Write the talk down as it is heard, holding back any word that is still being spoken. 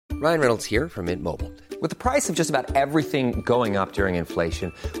Ryan Reynolds here from Mint Mobile. With the price of just about everything going up during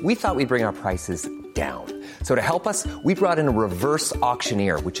inflation, we thought we'd bring our prices down. So to help us, we brought in a reverse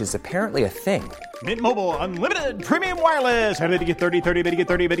auctioneer, which is apparently a thing. Mint Mobile Unlimited Premium Wireless. How to get 30, 30, bit to get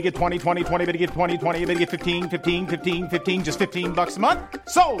 30, bit to get 20, 20, 20, bit to get 20, 20, bit to get 15, 15, 15, 15, just $15 a month?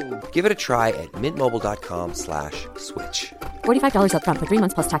 Sold! Give it a try at mintmobile.com/switch. $45 up front for 3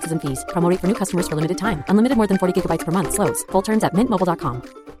 months plus taxes and fees. Promo rate for new customers for limited time. Unlimited more than 40 gigabytes per month. Slows full terms at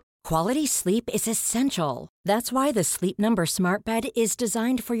mintmobile.com. Quality sleep is essential. That's why the Sleep Number Smart Bed is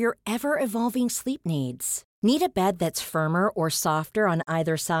designed for your ever-evolving sleep needs. Need a bed that's firmer or softer on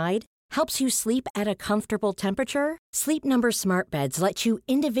either side? Helps you sleep at a comfortable temperature? Sleep Number Smart Beds let you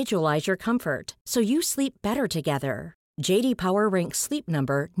individualize your comfort, so you sleep better together. J.D. Power ranks Sleep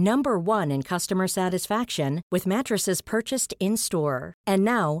Number number 1 in customer satisfaction with mattresses purchased in-store. And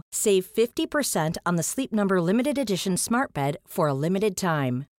now, save 50% on the Sleep Number Limited Edition Smart Bed for a limited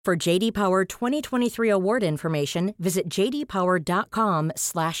time. For J.D. Power 2023 award information, visit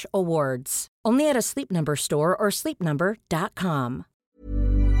jdpower.com/awards. Only at a Sleep Number store or sleepnumber.com.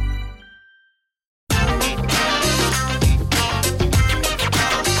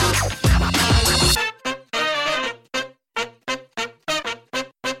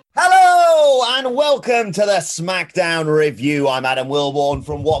 Hello and welcome to the SmackDown review. I'm Adam Wilborn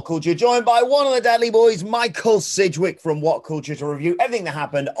from What Culture, joined by one of the Dudley Boys, Michael Sidgwick from What Culture, to review everything that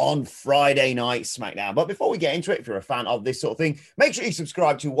happened on Friday Night SmackDown. But before we get into it, if you're a fan of this sort of thing, make sure you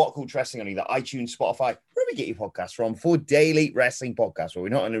subscribe to What Culture Wrestling on either iTunes, Spotify, wherever you get your podcasts from, for daily wrestling podcasts, where we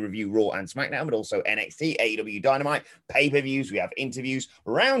not only review Raw and SmackDown, but also NXT, AEW Dynamite, pay-per-views. We have interviews,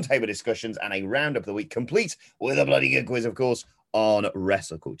 roundtable discussions, and a roundup of the week, complete with a bloody good quiz, of course, on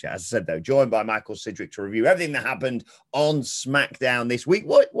Wrestle Culture. As I said, though, joined by Michael Sidgwick to review everything that happened on SmackDown this week.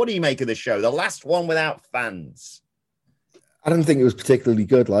 What do you make of the show? The last one without fans. I don't think it was particularly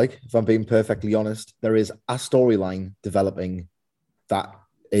good, if I'm being perfectly honest. There is a storyline developing that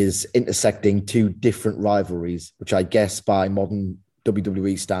is intersecting two different rivalries, which I guess by modern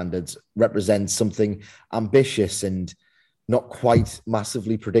WWE standards represents something ambitious and not quite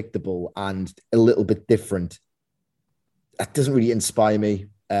massively predictable and a little bit different. That doesn't really inspire me.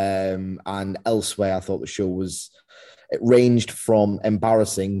 And elsewhere, I thought the show it ranged from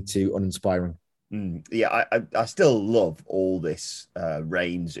embarrassing to uninspiring. Yeah, I still love all this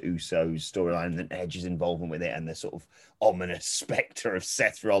Reigns, Usos storyline and Edge's involvement with it, and the sort of ominous spectre of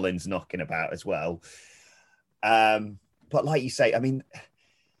Seth Rollins knocking about as well. But like you say, I mean,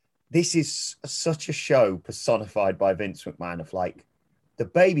 this is such a show personified by Vince McMahon of the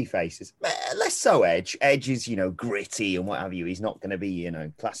baby faces, less so Edge. Edge is, gritty and what have you. He's not going to be,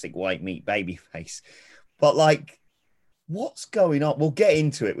 classic white meat baby face. But what's going on? We'll get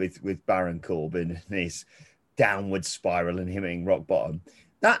into it with Baron Corbin and his downward spiral and him hitting rock bottom.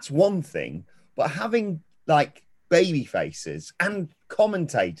 That's one thing. But having baby faces and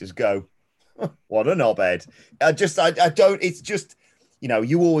commentators go, what a knobhead. I don't, it's just,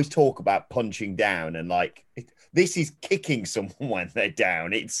 you always talk about punching down and this is kicking someone when they're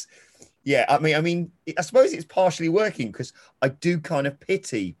down. It's, yeah, I mean, I suppose it's partially working because I do kind of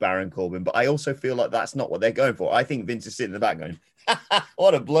pity Baron Corbin, but I also feel like that's not what they're going for. I think Vince is sitting in the back going,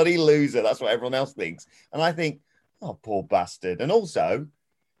 what a bloody loser. That's what everyone else thinks. And I think, oh, poor bastard. And also,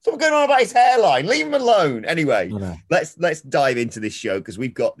 someone going on about his hairline. Leave him alone. Anyway, let's dive into this show because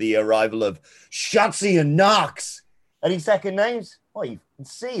we've got the arrival of Shotzi and Knox. Any second names? What, you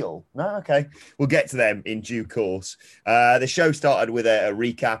Seal? No? Okay. We'll get to them in due course. The show started with a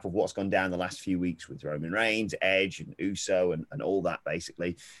recap of what's gone down the last few weeks with Roman Reigns, Edge, and Uso, and all that,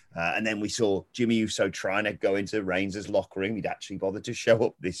 basically. And then we saw Jimmy Uso trying to go into Reigns' locker room. He'd actually bothered to show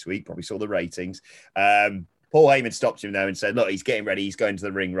up this week. Probably saw the ratings. Paul Heyman stopped him, though, and said, look, he's getting ready. He's going to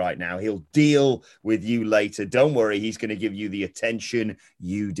the ring right now. He'll deal with you later. Don't worry. He's going to give you the attention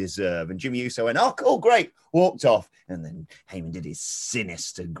you deserve. And Jimmy Uso went, oh, cool, great. Walked off. And then Heyman did his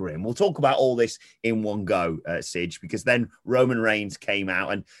sinister grin. We'll talk about all this in one go, Sidge, because then Roman Reigns came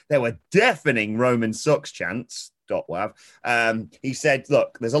out and there were deafening Roman sucks chants. He said,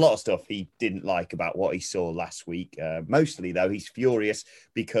 look, there's a lot of stuff he didn't like about what he saw last week. Mostly, though, he's furious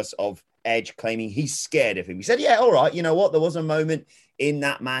because of Edge claiming he's scared of him. He said, yeah, all right, you know what? There was a moment in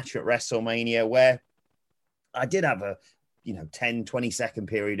that match at WrestleMania where I did have a, 10, 20-second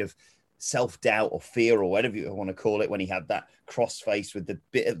period of self-doubt or fear or whatever you want to call it when he had that cross-face with the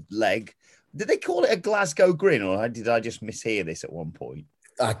bit of leg. Did they call it a Glasgow grin or did I just mishear this at one point?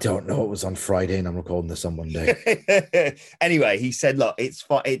 I don't know. It was on Friday and I'm recording this on Monday. Anyway, he said, look,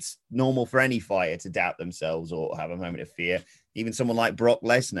 it's normal for any fighter to doubt themselves or have a moment of fear. Even someone like Brock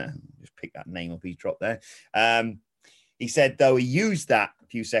Lesnar, just pick that name up he's dropped there. He said, though, he used that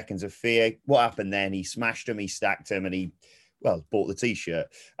few seconds of fear. What happened then? He smashed him, he stacked him, and he bought the T-shirt.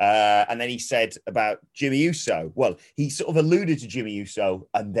 And then he said about Jimmy Uso. Well, he sort of alluded to Jimmy Uso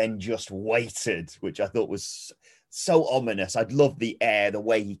and then just waited, which I thought was so ominous. I'd love the air, the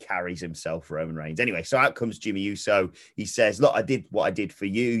way he carries himself, Roman Reigns. Anyway, so out comes Jimmy Uso. He says, look, I did what I did for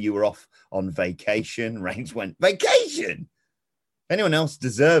you. You were off on vacation. Reigns went, vacation? If anyone else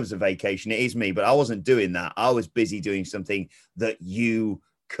deserves a vacation, it is me, but I wasn't doing that. I was busy doing something that you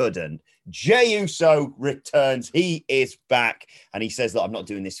couldn't. Jey Uso returns. He is back. And he says, look, I'm not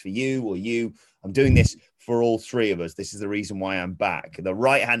doing this for you or you. I'm doing this for all three of us. This is the reason why I'm back. The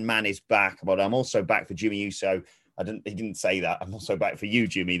right-hand man is back, but I'm also back for Jimmy Uso. He didn't say that. I'm also back for you,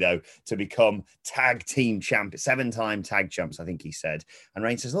 Jimmy, though, to become tag team champ, 7-time tag champs, I think he said. And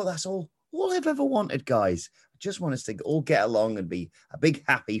Reigns says, look, that's all I've ever wanted, guys. Just want us to all get along and be a big,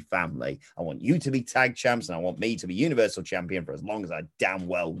 happy family. I want you to be tag champs and I want me to be universal champion for as long as I damn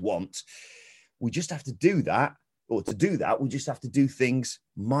well want. We just have to do that. Or to do that, we just have to do things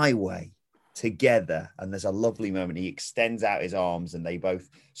my way together. And there's a lovely moment. He extends out his arms and they both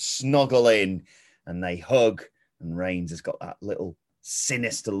snuggle in and they hug. And Reigns has got that little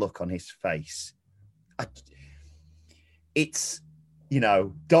sinister look on his face. It's...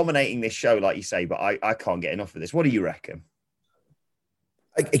 dominating this show, like you say, but I can't get enough of this. What do you reckon?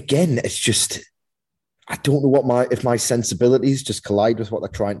 Again, it's just, I don't know if my sensibilities just collide with what they're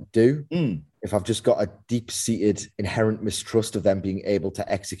trying to do. If I've just got a deep-seated inherent mistrust of them being able to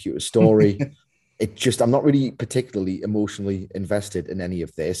execute a story, I'm not really particularly emotionally invested in any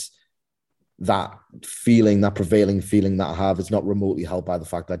of this. That prevailing feeling that I have is not remotely helped by the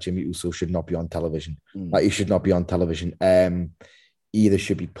fact that Jimmy Uso should not be on television. Like, he should not be on television. Either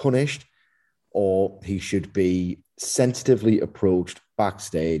should be punished or he should be sensitively approached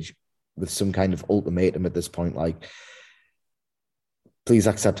backstage with some kind of ultimatum at this point, like, please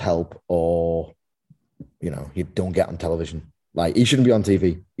accept help or, you don't get on television. Like, he shouldn't be on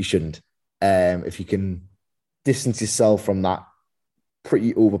TV. He shouldn't. If you can distance yourself from that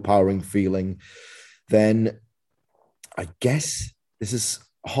pretty overpowering feeling, then I guess this is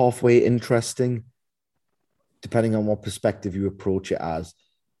halfway interesting, depending on what perspective you approach it as.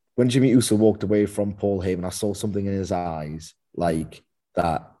 When Jimmy Uso walked away from Paul Heyman, I saw something in his eyes, like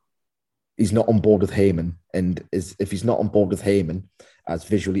that he's not on board with Heyman. And if he's not on board with Heyman, as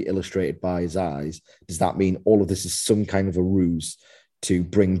visually illustrated by his eyes, does that mean all of this is some kind of a ruse to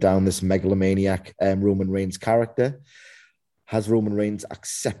bring down this megalomaniac Roman Reigns character? Has Roman Reigns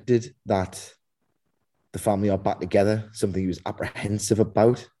accepted that the family are back together, something he was apprehensive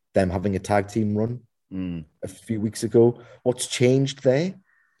about, them having a tag team run a few weeks ago? What's changed there?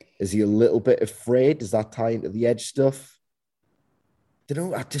 Is he a little bit afraid? Does that tie into the Edge stuff?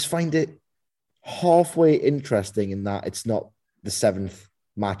 I just find it halfway interesting in that it's not the 7th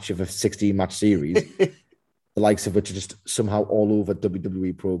match of a 16-match series, the likes of which are just somehow all over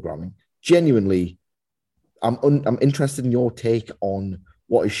WWE programming. Genuinely, I'm interested in your take on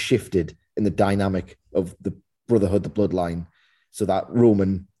what has shifted in the dynamic of the Brotherhood, the Bloodline, so that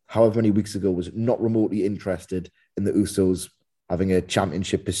Roman, however many weeks ago, was not remotely interested in the Usos having a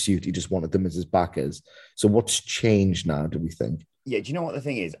championship pursuit. He just wanted them as his backers. So what's changed now, do we think? Yeah, do you know what the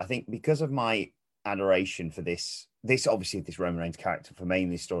thing is? I think because of my adoration for this obviously this Roman Reigns character for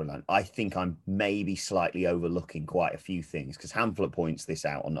mainly storyline, I think I'm maybe slightly overlooking quite a few things, because Hamflet points this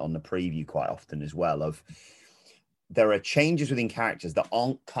out on the preview quite often as well, of there are changes within characters that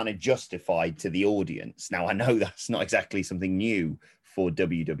aren't kind of justified to the audience. Now, I know that's not exactly something new for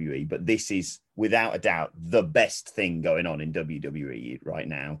WWE, but this is without a doubt the best thing going on in WWE right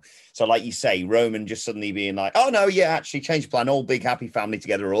now. So like you say, Roman just suddenly being like, oh no, yeah, actually change plan, all big happy family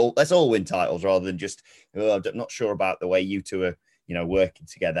together, let's all win titles, rather than just, oh, I'm not sure about the way you two are, working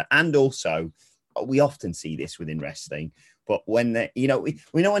together. And also, we often see this within wrestling, but when we know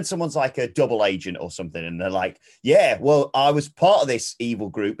when someone's like a double agent or something, and they're like, yeah, well, I was part of this evil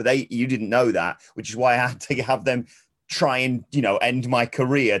group, but you didn't know that, which is why I had to have them try and, end my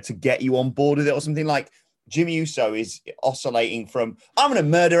career to get you on board with it, or something. Like Jimmy Uso is oscillating from, I'm going to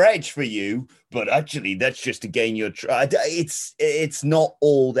murder Edge for you, but actually that's just to gain your it's not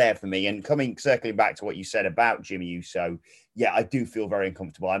all there for me. And circling back to what you said about Jimmy Uso, yeah, I do feel very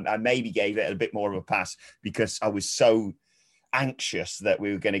uncomfortable. I maybe gave it a bit more of a pass because I was so anxious that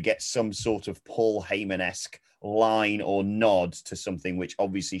we were going to get some sort of Paul Heyman-esque line or nod to something which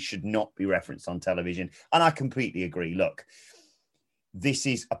obviously should not be referenced on television. And I completely agree. Look, this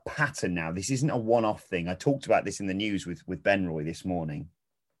is a pattern now. This isn't a one-off thing. I talked about this in the news with Ben Roy this morning.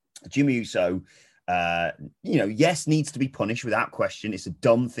 Jimmy Uso, yes, needs to be punished without question. It's a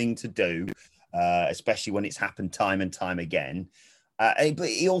dumb thing to do. especially when it's happened time and time again. But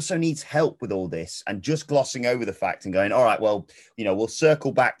he also needs help with all this, and just glossing over the fact and going, all right, well, we'll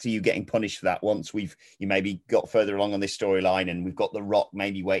circle back to you getting punished for that once you maybe got further along on this storyline, and we've got The Rock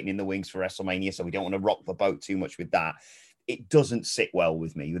maybe waiting in the wings for WrestleMania, so we don't want to rock the boat too much with that. It doesn't sit well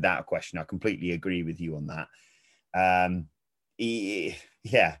with me, without a question. I completely agree with you on that.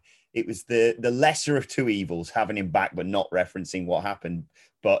 It was the lesser of two evils, having him back but not referencing what happened.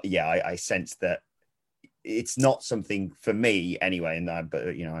 But yeah, I sense that it's not something for me anyway. And I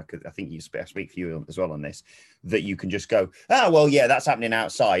think I speak for you as well on this, that you can just go, well, yeah, that's happening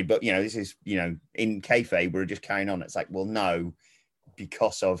outside. But, this is, in kayfabe, we're just carrying on. It's like, well, no,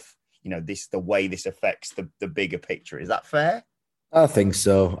 because of, the way this affects the bigger picture. Is that fair? I think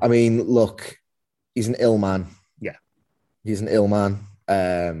so. I mean, look, he's an ill man. Yeah. He's an ill man.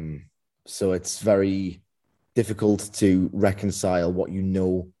 So it's very difficult to reconcile what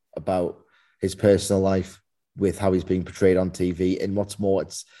about his personal life with how he's being portrayed on TV. And what's more,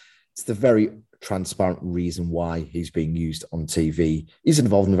 it's the very transparent reason why he's being used on TV. He's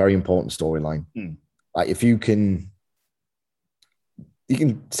involved in a very important storyline. Like, if you can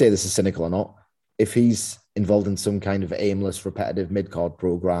say this is cynical or not, if he's involved in some kind of aimless, repetitive mid-card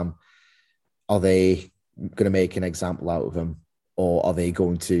program, are they going to make an example out of him? Or are they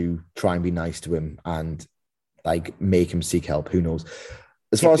going to try and be nice to him and make him seek help? Who knows?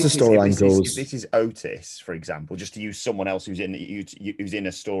 As far as the storyline goes, if this is Otis, for example, just to use someone else who's in a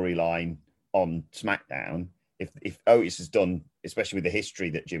storyline on SmackDown, if Otis has done, especially with the history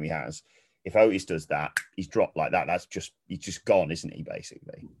that Jimmy has, if Otis does that, he's dropped like that. He's just gone, isn't he?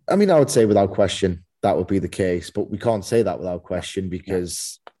 Basically. I mean, I would say without question that would be the case, but we can't say that without question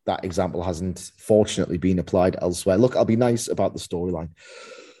because that example hasn't fortunately been applied elsewhere. Look, I'll be nice about the storyline.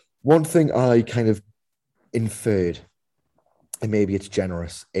 One thing I kind of inferred, and maybe it's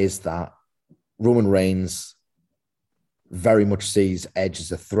generous, is that Roman Reigns very much sees Edge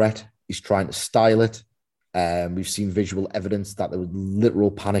as a threat. He's trying to style it. We've seen visual evidence that there was literal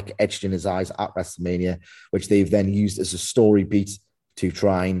panic etched in his eyes at WrestleMania, which they've then used as a story beat to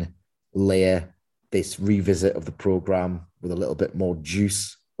try and layer this revisit of the program with a little bit more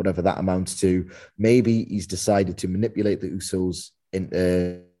juice, whatever that amounts to. Maybe he's decided to manipulate the Usos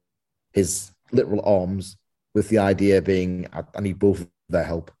into his literal arms, with the idea being, I need both of their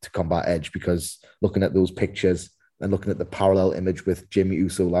help to combat Edge, because looking at those pictures and looking at the parallel image with Jimmy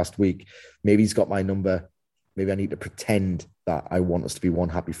Uso last week, maybe he's got my number. Maybe I need to pretend that I want us to be one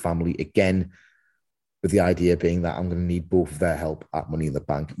happy family again, with the idea being that I'm going to need both of their help at Money in the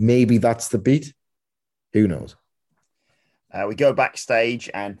Bank. Maybe that's the beat. Who knows? We go backstage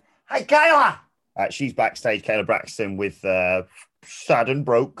and, hey, Kayla! She's backstage, Kayla Braxton, with sad and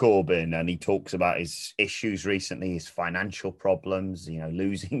broke Corbin, and he talks about his issues recently, his financial problems,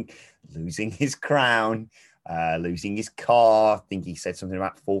 losing his crown, losing his car. I think he said something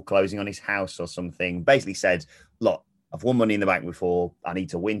about foreclosing on his house or something. Basically said, look, I've won Money in the Bank before. I need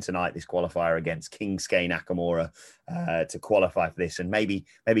to win tonight, this qualifier against Shinsuke Nakamura, to qualify for this and maybe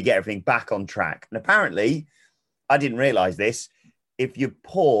get everything back on track. And apparently, I didn't realize this, if you're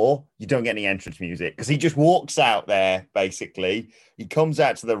poor, you don't get any entrance music, because he just walks out there, basically. He comes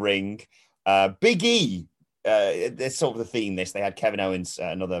out to the ring. Big E, there's sort of the theme this. They had Kevin Owens,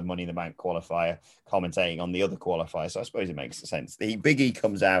 another Money in the Bank qualifier, commentating on the other qualifier, so I suppose it makes sense. Big E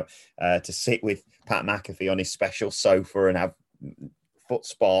comes out to sit with Pat McAfee on his special sofa and have foot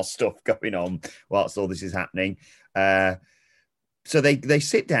spa stuff going on whilst all this is happening. So they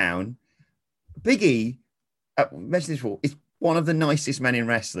sit down. Big E, mentioned this before, is one of the nicest men in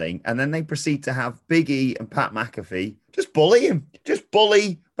wrestling, and then they proceed to have Big E and Pat McAfee just bully him, just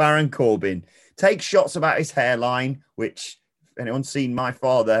bully Baron Corbin, take shots about his hairline, which, if anyone's seen My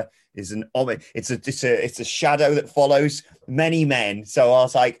Father, is it's a shadow that follows many men. So I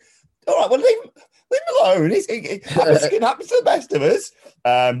was like, all right, well, leave him alone. It happens to the best of us.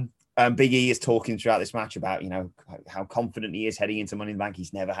 And Big E is talking throughout this match about, how confident he is heading into Money in the Bank.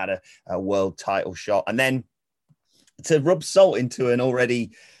 He's never had a world title shot. And then, to rub salt into an already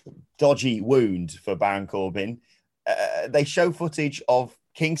dodgy wound for Baron Corbin, they show footage of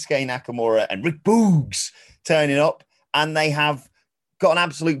Shinsuke Nakamura and Rick Boogs turning up, and they have got an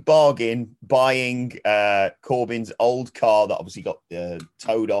absolute bargain buying Corbin's old car that obviously got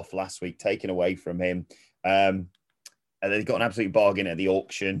towed off last week, taken away from him. And they've got an absolute bargain at the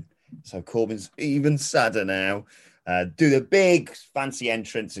auction. So Corbin's even sadder now. Do the big fancy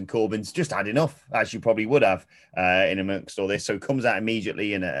entrance, and Corbin's just had enough, as you probably would have in amongst all this. So he comes out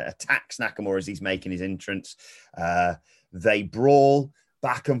immediately and attacks Nakamura as he's making his entrance. They brawl.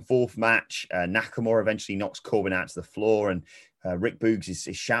 back and forth match. Nakamura eventually knocks Corbin out to the floor, and Rick Boogs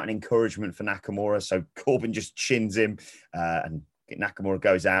is shouting encouragement for Nakamura. So Corbin just chins him, and Nakamura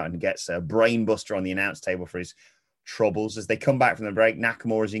goes out and gets a brain buster on the announce table for his troubles. As they come back from the break,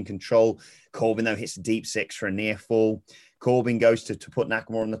 Nakamura's in control. Corbin, though, hits a deep six for a near fall. Corbin goes to put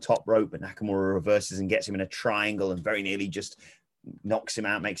Nakamura on the top rope, but Nakamura reverses and gets him in a triangle and very nearly just knocks him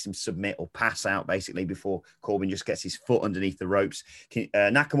out, makes him submit or pass out, basically, before Corbin just gets his foot underneath the ropes.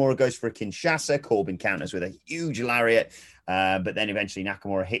 Nakamura goes for a Kinshasa. Corbin counters with a huge lariat, but then eventually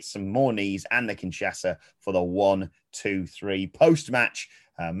Nakamura hits some more knees and the Kinshasa for the 1, 2, 3. Post-match,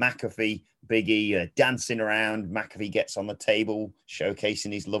 McAfee, Big E dancing around. McAfee gets on the table,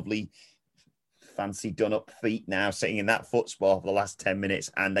 showcasing his lovely fancy done-up feet now, sitting in that foot spa for the last 10 minutes,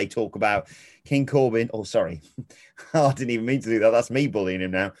 and they talk about King Corbin. Oh, sorry. I didn't even mean to do that. That's me bullying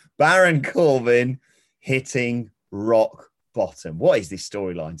him now. Baron Corbin hitting rock bottom. What is this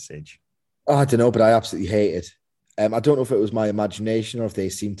storyline, Sidge? I don't know, but I absolutely hate it. I don't know if it was my imagination or if they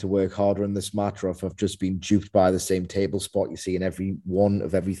seem to work harder in this match, or if I've just been duped by the same table spot you see in every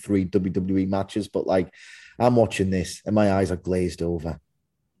 3 WWE matches. But like, I'm watching this and my eyes are glazed over.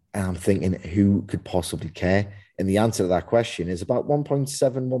 And I'm thinking, who could possibly care? And the answer to that question is about 1.7,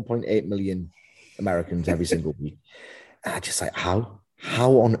 1.8 million Americans every single week. And I just like, how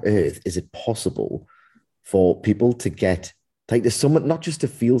on earth is it possible for people to get, like, there's someone, not just to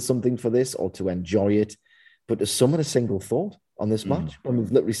feel something for this or to enjoy it, but to summon a single thought on this match when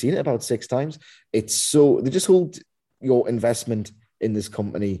we've literally seen it about 6 times. It's so, they just hold your investment in this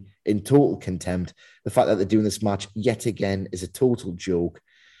company in total contempt. The fact that they're doing this match yet again is a total joke.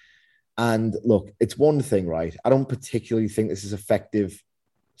 And look, it's one thing, right? I don't particularly think this is effective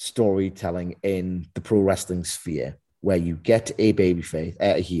storytelling in the pro wrestling sphere, where you get a babyface,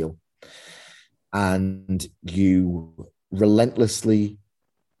 a heel, and you relentlessly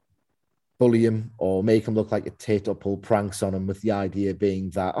bully him or make him look like a tit or pull pranks on him, with the idea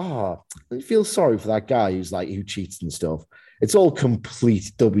being that, I feel sorry for that guy who cheats and stuff. It's all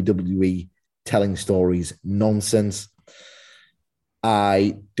complete WWE telling stories nonsense.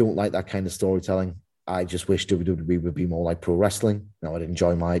 I don't like that kind of storytelling. I just wish WWE would be more like pro wrestling. Now, I'd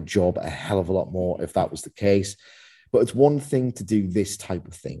enjoy my job a hell of a lot more if that was the case. But it's one thing to do this type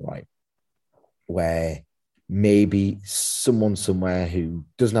of thing, right? Where maybe someone somewhere who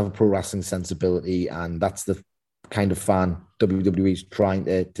doesn't have a pro wrestling sensibility, and that's the kind of fan WWE is trying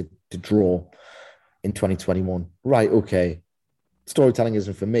to draw in 2021. Right, okay. Storytelling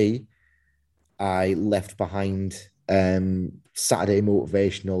isn't for me. I left behind Saturday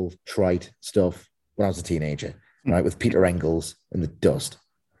motivational trite stuff when I was a teenager, right? With Peter Engels and the Dust.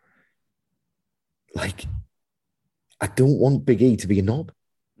 Like, I don't want Big E to be a knob.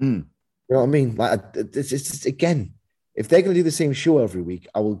 You know what I mean? Like, it's just, again, if they're going to do the same show every week,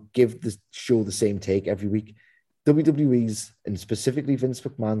 I will give the show the same take every week. WWE's, and specifically Vince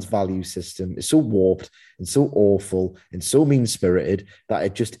McMahon's value system, is so warped and so awful and so mean-spirited that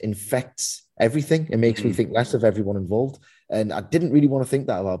it just infects everything. It makes me think less of everyone involved. And I didn't really want to think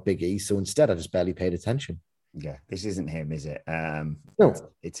that about Big E, so instead I just barely paid attention. Yeah, this isn't him, is it? No.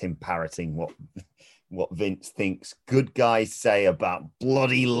 It's him parroting what Vince thinks good guys say about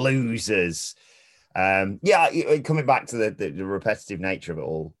bloody losers. Coming back to the repetitive nature of it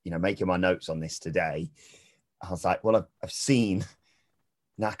all, making my notes on this today, I was like, well, I've seen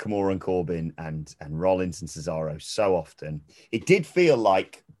Nakamura and Corbin and Rollins and Cesaro so often. It did feel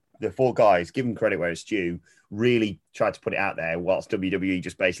like the 4 guys, give them credit where it's due, really tried to put it out there, whilst WWE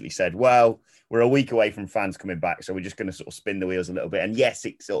just basically said, well, we're a week away from fans coming back, so we're just going to sort of spin the wheels a little bit. And yes,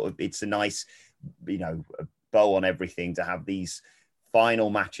 it's a nice, bow on everything to have these final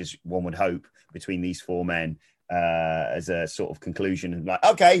matches, one would hope, between these 4 men as a sort of conclusion. And like,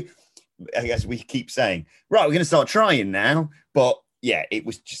 okay, I guess we keep saying, right, we're going to start trying now. But yeah, it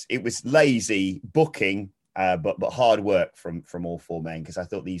was lazy booking, but hard work from all 4 men, because I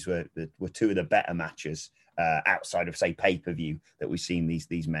thought these were 2 of the better matches outside of, say, pay-per-view that we've seen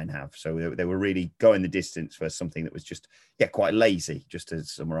these men have. So they were really going the distance for something that was just, quite lazy, just to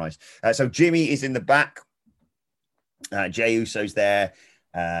summarize. So Jimmy is in the back. Jey Uso's there,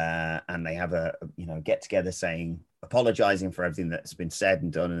 and they have a get together apologizing for everything that's been said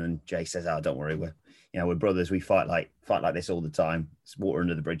and done. And Jey says, "Oh, don't worry, we're brothers. We fight like this all the time. It's water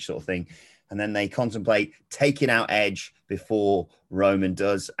under the bridge sort of thing." And then they contemplate taking out Edge before Roman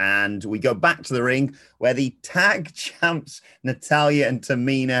does. And we go back to the ring where the tag champs, Natalya and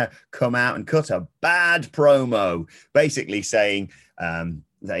Tamina, come out and cut a bad promo, basically saying,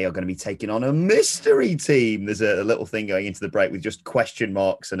 they are going to be taking on a mystery team. There's a little thing going into the break with just question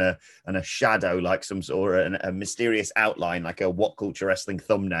marks and a shadow, like some sort of a mysterious outline, like a What Culture Wrestling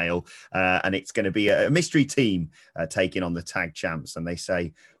thumbnail. And it's going to be a mystery team taking on the tag champs. And they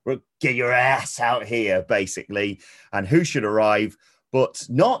say, well, get your ass out here, basically. And who should arrive? But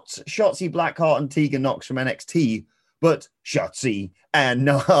not Shotzi Blackheart and Tegan Nox from NXT, but Shotzi and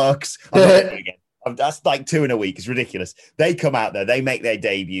Nox. I'm not doing it again. That's like 2 in a week. It's ridiculous. They come out there, they make their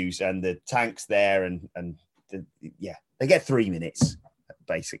debuts, and the Tank's there, and they get 3 minutes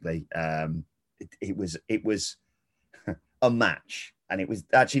basically. It was a match, and it was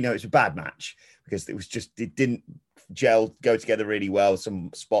actually it's a bad match because it didn't go together really well.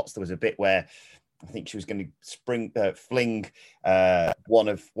 Some spots there was a bit where I think she was going to fling one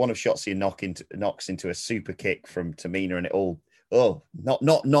of Shotzi and Nox into a super kick from Tamina, and it all. Oh,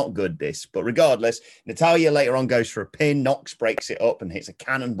 not good, this. But regardless, Natalya later on goes for a pin. Nox breaks it up and hits a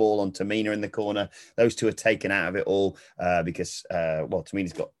cannonball on Tamina in the corner. Those two are taken out of it all because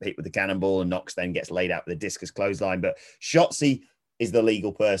Tamina's got hit with the cannonball and Nox then gets laid out with a discus clothesline. But Shotzi is the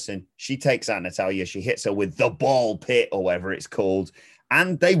legal person. She takes out Natalya. She hits her with the ball pit or whatever it's called.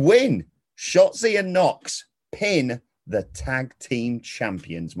 And they win. Shotzi and Nox pin the tag team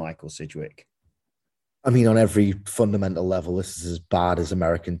champions, Michael Sidgwick. I mean, on every fundamental level, this is as bad as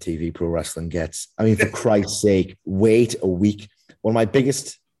American TV pro wrestling gets. I mean, for Christ's sake, wait a week. One of my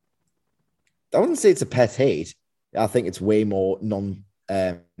biggest, I wouldn't say it's a pet hate. I think it's way more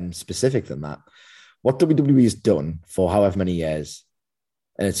non-specific than that. What WWE has done for however many years,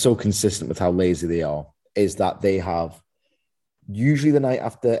 and it's so consistent with how lazy they are, is that they have usually the night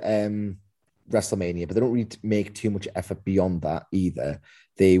after WrestleMania, but they don't really make too much effort beyond that either.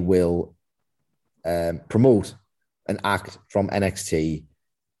 They will promote an act from NXT.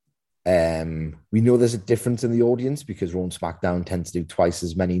 We know there's a difference in the audience because Raw and SmackDown tend to do twice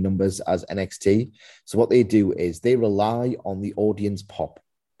as many numbers as NXT. So what they do is they rely on the audience pop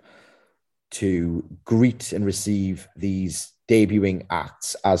to greet and receive these debuting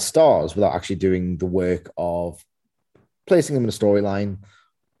acts as stars without actually doing the work of placing them in a storyline,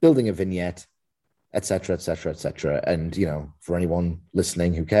 building a vignette, etc., etc., etc. And, for anyone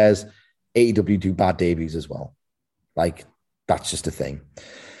listening who cares, AEW do bad debuts as well. Like, that's just a thing.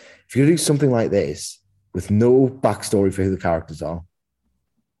 If you're going to do something like this with no backstory for who the characters are,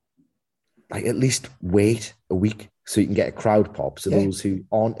 like, at least wait a week so you can get a crowd pop. So those who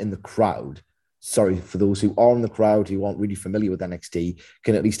aren't in the crowd, for those who are in the crowd who aren't really familiar with NXT,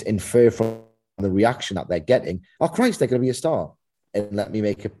 can at least infer from the reaction that they're getting, oh, Christ, they're going to be a star. And let me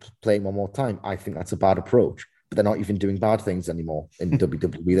make it play one more time. I think that's a bad approach. But they're not even doing bad things anymore in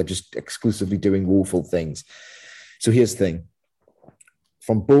WWE. They're just exclusively doing woeful things. So here's the thing.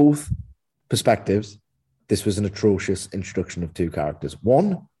 From both perspectives, this was an atrocious introduction of two characters.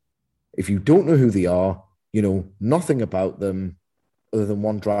 One, if you don't know who they are, you know nothing about them other than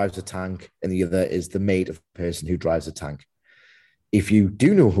one drives a tank and the other is the mate of the person who drives a tank. If you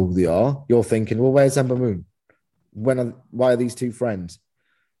do know who they are, you're thinking, well, where's Ember Moon? Why are these two friends?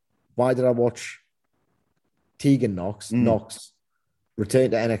 Why did I watch Tegan Nox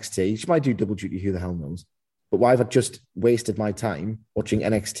return to NXT? She might do double duty, who the hell knows? But why have I just wasted my time watching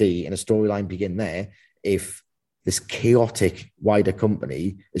NXT and a storyline begin there if this chaotic wider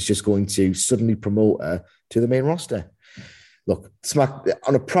company is just going to suddenly promote her to the main roster? Look,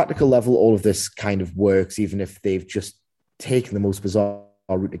 on a practical level, all of this kind of works, even if they've just taken the most bizarre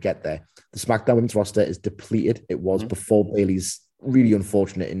route to get there. The SmackDown women's roster is depleted. It was before Bayley's really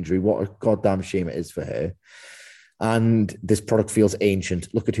unfortunate injury. What a goddamn shame it is for her. And this product feels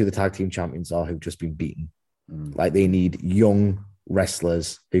ancient. Look at who the tag team champions are who've just been beaten. Like, they need young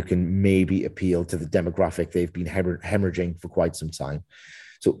wrestlers who can maybe appeal to the demographic they've been hemorrhaging for quite some time.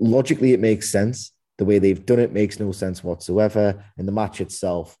 So logically, it makes sense. The way they've done it makes no sense whatsoever. And the match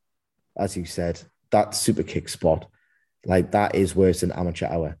itself, as you said, that super kick spot, like, that is worse than amateur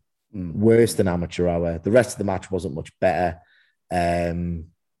hour. Worse than amateur hour. The rest of the match wasn't much better. Funny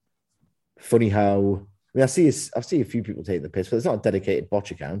how, I see a few people take the piss, but it's not a dedicated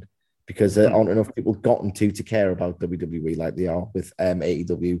botch account because there aren't enough people gotten to care about WWE like they are with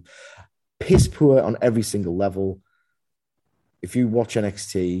AEW. Piss poor on every single level. If you watch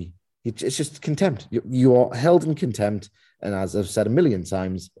NXT, it's just contempt. You are held in contempt. And as I've said a million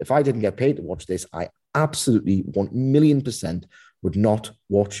times, if I didn't get paid to watch this, I absolutely 1,000,000% would not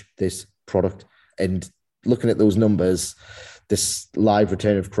watch this product. And looking at those numbers, this live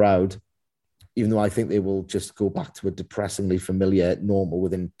return of crowd, even though I think they will just go back to a depressingly familiar normal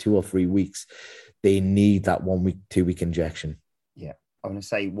within 2 or 3 weeks, they need that 1 week, 2 week injection. Yeah. I'm going to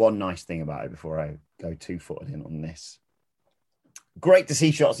say one nice thing about it before I go 2-footed in on this. Great to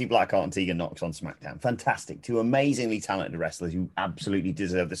see Shotzi Blackheart and Tegan Nox on SmackDown. Fantastic. Two amazingly talented wrestlers who absolutely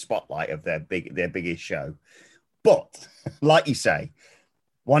deserve the spotlight of their biggest show. But, like you say,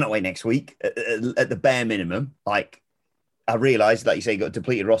 why not wait next week at the bare minimum? Like, I realised, like you say, you got a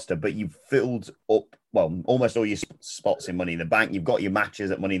depleted roster, but you've filled up, well, almost all your spots in Money in the Bank. You've got your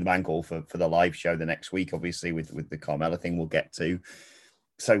matches at Money in the Bank all for the live show the next week, obviously, with the Carmella thing we'll get to.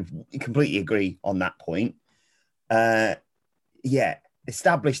 So, completely agree on that point.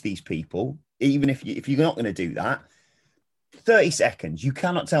 Establish these people, even if you're not going to do that. 30 seconds. You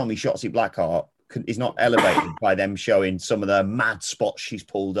cannot tell me Shotzi Blackheart is not elevated by them showing some of the mad spots she's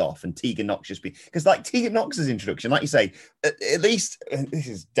pulled off, and Tegan Nox just because like Tegan Nox's introduction, like you say, at least this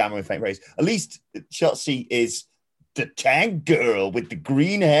is damn with faint praise. At least Shotzi is the tank girl with the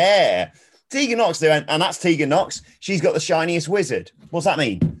green hair. Tegan Nox, and that's Tegan Nox. She's got the shiniest wizard. What's that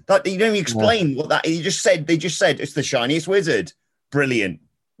mean? Like, you don't even explain what that. They just said it's the shiniest wizard. Brilliant.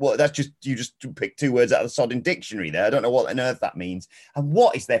 Well, you just picked two words out of the sodding dictionary there. I don't know what on earth that means. And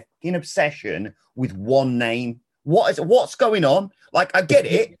what is their fucking obsession with one name? What's going on? Like, I get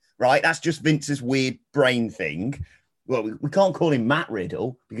it, right? That's just Vince's weird brain thing. Well, we can't call him Matt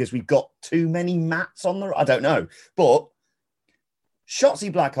Riddle because we've got too many Matts on the. I don't know, but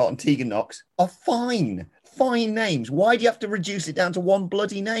Shotzi Blackheart and Tegan Nox are fine names. Why do you have to reduce it down to one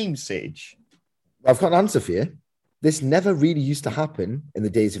bloody name, Sige? I've got an answer for you. This never really used to happen in the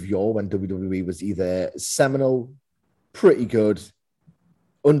days of yore when WWE was either seminal, pretty good,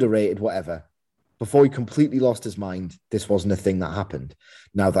 underrated, whatever. Before he completely lost his mind, this wasn't a thing that happened.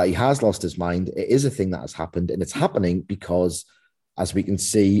 Now that he has lost his mind, it is a thing that has happened, and it's happening because, as we can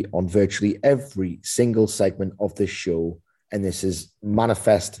see on virtually every single segment of this show, and this is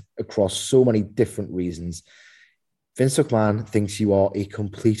manifest across so many different reasons, Vince McMahon thinks you are a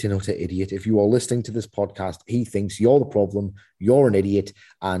complete and utter idiot. If you are listening to this podcast, he thinks you're the problem, you're an idiot,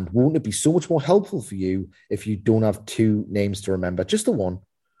 and won't it be so much more helpful for you if you don't have two names to remember? Just the one.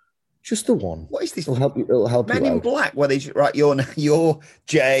 Just the one. What is this? It'll help you. It'll help Men you in out. Black, where they right, you're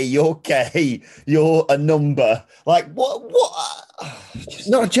J, you're K, you're a number. Like what?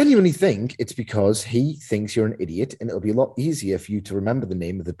 No, I genuinely think it's because he thinks you're an idiot, and it'll be a lot easier for you to remember the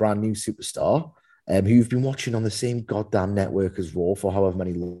name of the brand new superstar who you've been watching on the same goddamn network as Raw for however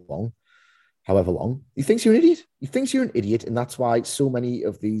long. He thinks you're an idiot. He thinks you're an idiot, and that's why so many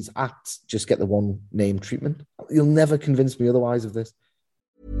of these acts just get the one name treatment. You'll never convince me otherwise of this.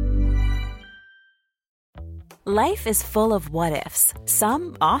 Life is full of what-ifs.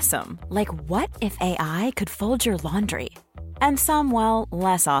 Some awesome, like what if AI could fold your laundry? And some, well,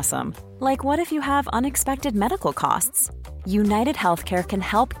 less awesome, like what if you have unexpected medical costs? United Healthcare can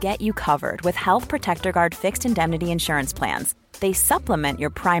help get you covered with Health Protector Guard fixed indemnity insurance plans. They supplement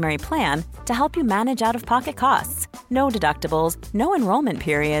your primary plan to help you manage out-of-pocket costs. No deductibles, no enrollment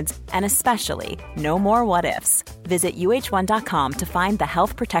periods, and especially no more what-ifs. Visit uh1.com to find the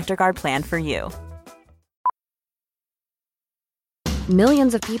Health Protector Guard plan for you.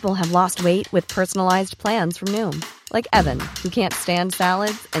 Millions of people have lost weight with personalized plans from Noom. Like Evan, who can't stand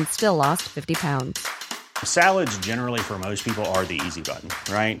salads and still lost 50 pounds. Salads generally for most people are the easy button,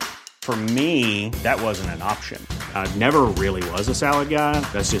 right? For me, that wasn't an option. I never really was a salad guy.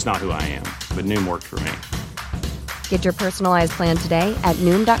 That's just not who I am. But Noom worked for me. Get your personalized plan today at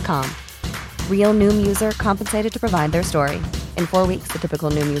Noom.com. Real Noom user compensated to provide their story. In 4 weeks, the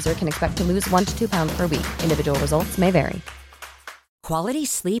typical Noom user can expect to lose 1 to 2 pounds per week. Individual results may vary. Quality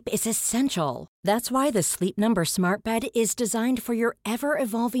sleep is essential. That's why the Sleep Number Smart Bed is designed for your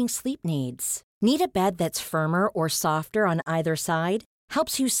ever-evolving sleep needs. Need a bed that's firmer or softer on either side?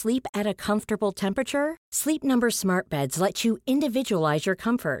 Helps you sleep at a comfortable temperature? Sleep Number Smart Beds let you individualize your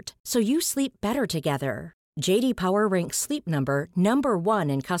comfort so you sleep better together. J.D. Power ranks Sleep Number number 1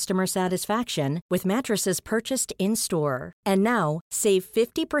 in customer satisfaction with mattresses purchased in-store. And now, save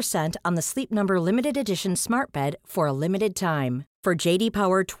 50% on the Sleep Number Limited Edition Smart Bed for a limited time. For J.D.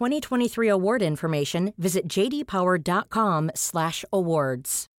 Power 2023 award information, visit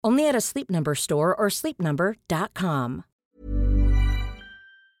jdpower.com/awards. Only at a Sleep Number store or sleepnumber.com.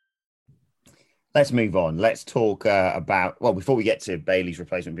 Let's move on. Let's talk about, well, before we get to Bayley's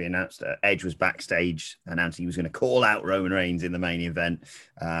replacement being announced, Edge was backstage announcing he was going to call out Roman Reigns in the main event,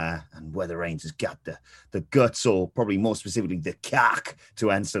 and whether Reigns has got the guts, or probably more specifically the cack, to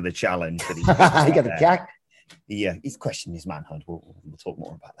answer the challenge. That he got the cack. Yeah, he's questioning his manhood. We'll talk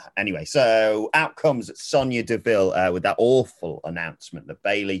more about that. Anyway, so out comes Sonya Deville with that awful announcement that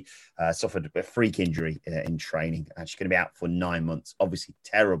Bayley suffered a freak injury in training, and she's going to be out for 9 months. Obviously,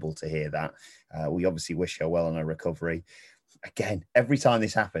 terrible to hear that. We obviously wish her well on her recovery. Again, every time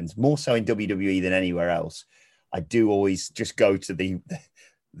this happens, more so in WWE than anywhere else, I do always just go to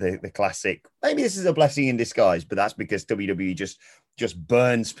the classic. Maybe this is a blessing in disguise, but that's because WWE just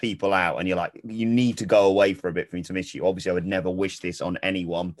burns people out, and you're like, you need to go away for a bit for me to miss you. Obviously, I would never wish this on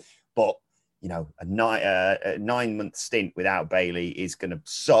anyone, but you know, a 9-month stint without Bayley is going to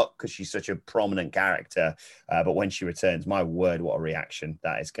suck because she's such a prominent character. But when she returns, my word, what a reaction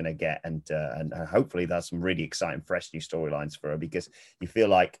that is going to get. And hopefully there's some really exciting, fresh new storylines for her, because you feel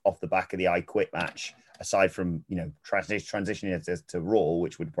like off the back of the I Quit match, aside from, you know, transitioning to Raw,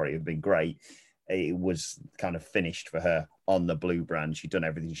 which would probably have been great, it was kind of finished for her on the blue brand. She'd done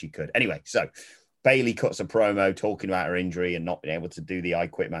everything she could. Anyway, so Bayley cuts a promo talking about her injury and not being able to do the I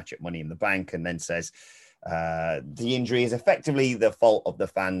Quit match at Money in the Bank, and then says the injury is effectively the fault of the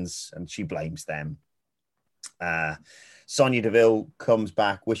fans, and she blames them. Sonya Deville comes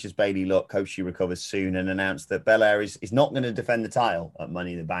back, wishes Bayley luck, hopes she recovers soon, and announced that Belair is not going to defend the title at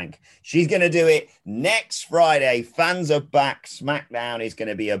Money in the Bank. She's going to do it next Friday. Fans are back. SmackDown is going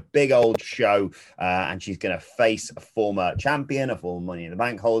to be a big old show, and she's going to face a former champion, a former Money in the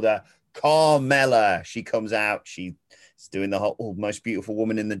Bank holder, Carmella. She comes out. She's doing the whole most beautiful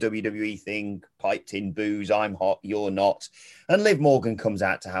woman in the WWE thing, piped in boos, I'm hot, you're not. And Liv Morgan comes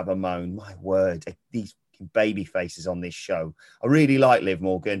out to have a moan. My word, these baby faces on this show. I really like Liv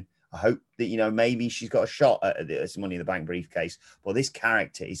Morgan. I hope that, you know, maybe she's got a shot at this Money in the Bank briefcase. But this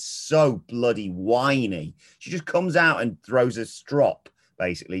character is so bloody whiny. She just comes out and throws a strop,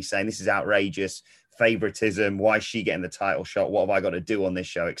 basically saying this is outrageous. Favoritism, why is she getting the title shot, what have I got to do on this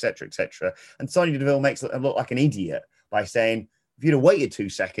show, etc., etc. And Sonya Deville makes her look like an idiot by saying, if you'd have waited 2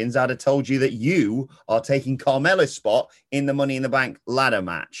 seconds, I'd have told you that you are taking Carmella's spot in the Money in the Bank ladder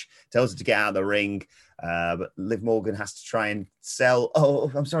match. Tells her to get out of the ring, but Liv Morgan has to try and sell,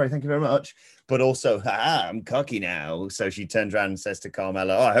 oh, I'm sorry, thank you very much, but also, I'm cocky now. So she turns around and says to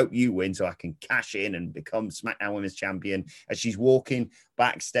Carmella, I hope you win so I can cash in and become SmackDown Women's Champion. As she's walking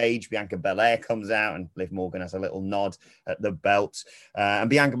backstage, Bianca Belair comes out and Liv Morgan has a little nod at the belt. And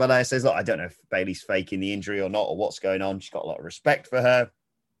Bianca Belair says, look, I don't know if Bayley's faking the injury or not, or what's going on. She's got a lot of respect for her.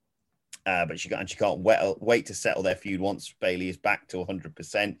 But she can't wait to settle their feud once Bayley is back to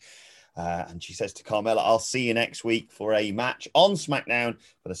 100%. And she says to Carmella, I'll see you next week for a match on SmackDown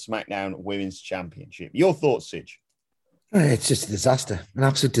for the SmackDown Women's Championship. Your thoughts, Sidge? It's just a disaster, an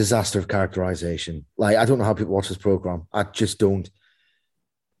absolute disaster of characterization. Like, I don't know how people watch this program. I just don't.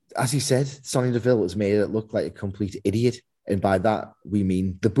 As he said, Sonya Deville has made it look like a complete idiot. And by that, we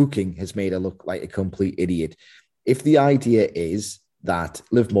mean the booking has made her look like a complete idiot. If the idea is that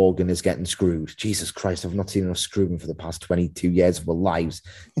Liv Morgan is getting screwed. Jesus Christ, I've not seen enough screwing for the past 22 years of our lives,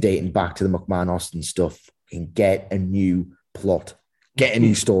 dating back to the McMahon-Austin stuff, and get a new plot, get a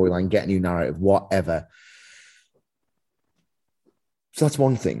new storyline, get a new narrative, whatever. So that's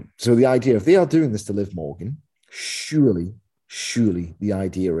one thing. So the idea, if they are doing this to Liv Morgan, surely the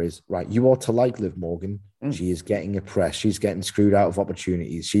idea is, right, you ought to like Liv Morgan. She is getting oppressed. She's getting screwed out of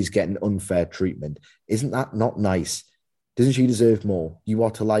opportunities. She's getting unfair treatment. Isn't that not nice? Doesn't she deserve more? You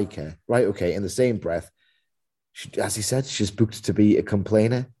ought to like her. Right, okay, in the same breath, as he said, she's booked to be a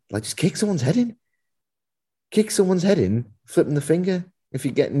complainer. Like, just kick someone's head in. Kick someone's head in, flipping the finger. If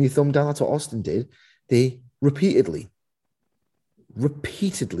you're getting your thumb down, that's what Austin did. They repeatedly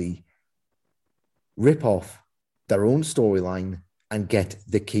rip off their own storyline and get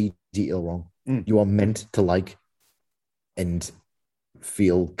the key detail wrong. You are meant to like and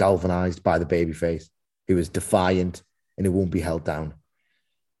feel galvanized by the babyface who is defiant and who won't be held down.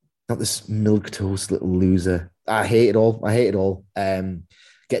 Not this milquetoast little loser. I hate it all.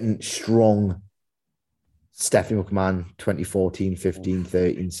 Getting strong Stephanie McMahon 2014, 15,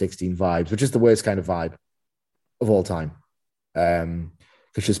 13, 16 vibes, which is the worst kind of vibe of all time.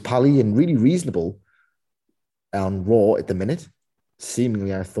 Because she's pally and really reasonable on Raw at the minute.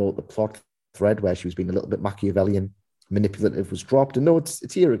 Seemingly, I thought the plot thread where she was being a little bit Machiavellian, manipulative was dropped. And no,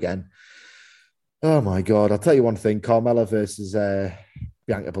 it's here again. Oh my God. I'll tell you one thing. Carmella versus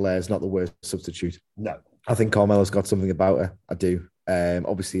Bianca Belair is not the worst substitute. No. I think Carmella's got something about her. I do.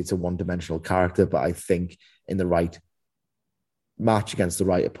 Obviously, it's a one-dimensional character, but I think in the right match against the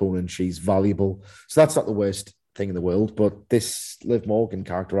right opponent, she's valuable. So that's not the worst thing in the world, but this Liv Morgan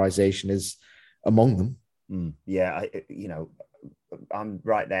characterization is among them. Yeah, I'm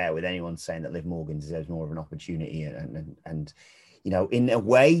right there with anyone saying that Liv Morgan deserves more of an opportunity, and in a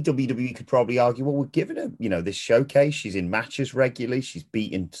way, WWE could probably argue, well, we're giving her, this showcase. She's in matches regularly. She's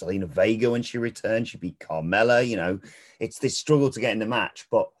beaten Zelina Vega when she returned. She beat Carmella. It's this struggle to get in the match,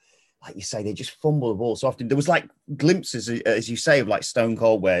 but like you say, they just fumble the ball so often. There was like glimpses, as you say, of like Stone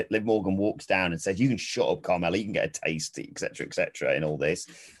Cold, where Liv Morgan walks down and says, "You can shut up, Carmella. You can get a taste, etc., etc." in all this.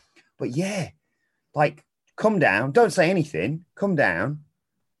 But yeah, like, come down, don't say anything, come down,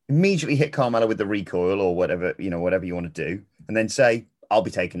 immediately hit Carmelo with the recoil or whatever, whatever you want to do, and then say, I'll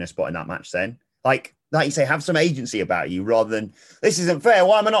be taking a spot in that match then. Like you say, have some agency about you rather than, this isn't fair.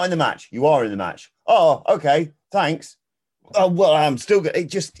 Why am I not in the match? You are in the match. Oh, okay. Thanks. Oh, well, I'm still good.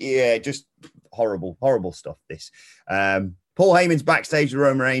 Just horrible, horrible stuff, this. Paul Heyman's backstage with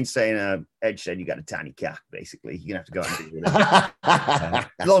Roman Reigns saying, Edge said you got a tiny cock, basically. You're going to have to go and do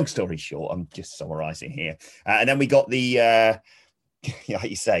it. Long story short, I'm just summarizing here. And then we got the, like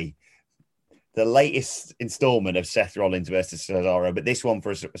you say, the latest installment of Seth Rollins versus Cesaro, but this one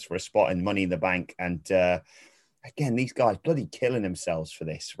for a spot in Money in the Bank. And again, these guys bloody killing themselves for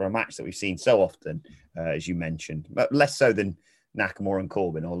this, for a match that we've seen so often, as you mentioned, but less so than Nakamura and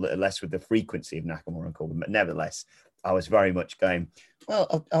Corbin, or less with the frequency of Nakamura and Corbin. But nevertheless, I was very much going,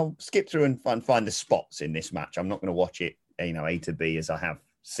 well, I'll skip through and find the spots in this match. I'm not going to watch it, A to B, as I have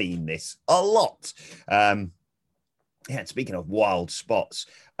seen this a lot. And speaking of wild spots,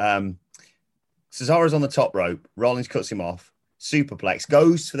 Cesaro's on the top rope. Rollins cuts him off. Superplex,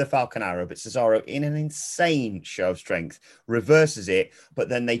 goes for the Falcon Arrow, but Cesaro, in an insane show of strength, reverses it. But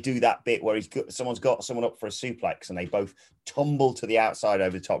then they do that bit where someone's got someone up for a suplex and they both tumble to the outside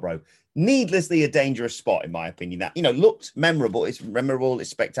over the top rope. Needlessly a dangerous spot, in my opinion. That, looked memorable. It's memorable.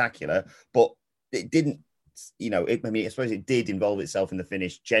 It's spectacular, but it didn't, I suppose it did involve itself in the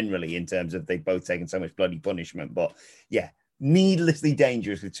finish generally in terms of they've both taken so much bloody punishment. But yeah, needlessly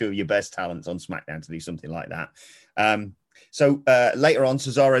dangerous with two of your best talents on SmackDown to do something like that. So later on,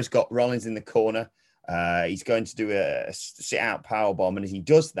 Cesaro's got Rollins in the corner. He's going to do a sit-out powerbomb, and as he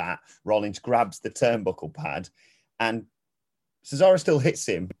does that, Rollins grabs the turnbuckle pad, and Cesaro still hits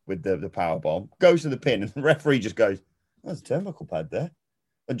him with the powerbomb, goes to the pin, and the referee just goes, there's a turnbuckle pad there,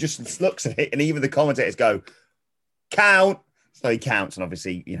 and just looks at it, and even the commentators go, count. So he counts, and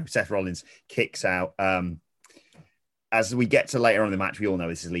obviously, Seth Rollins kicks out. As we get to later on in the match, we all know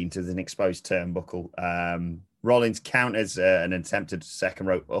this is leading to an exposed turnbuckle. Rollins counters an attempted second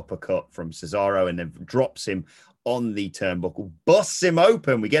rope uppercut from Cesaro and then drops him on the turnbuckle, busts him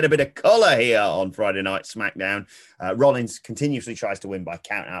open. We get a bit of color here on Friday Night SmackDown. Rollins continuously tries to win by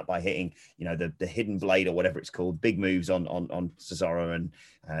count out, by hitting, the hidden blade or whatever it's called, big moves on Cesaro, and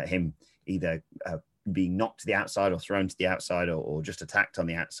him either being knocked to the outside or thrown to the outside or just attacked on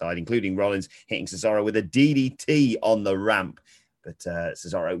the outside, including Rollins hitting Cesaro with a DDT on the ramp. But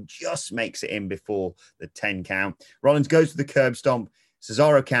Cesaro just makes it in before the 10 count. Rollins goes for the curb stomp.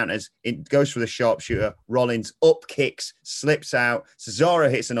 Cesaro counters. It goes for the sharpshooter. Rollins up kicks, slips out.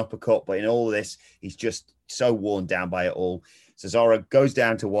 Cesaro hits an uppercut. But in all of this, he's just so worn down by it all. Cesaro goes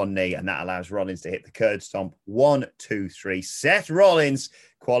down to one knee, and that allows Rollins to hit the curb stomp. 1, 2, 3. Seth Rollins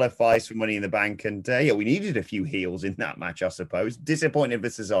qualifies for Money in the Bank. And we needed a few heels in that match, I suppose. Disappointed for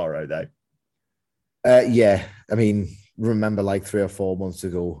Cesaro, though. Remember like 3 or 4 months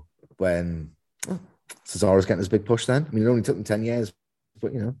ago when Cesaro's getting his big push then? It only took him 10 years,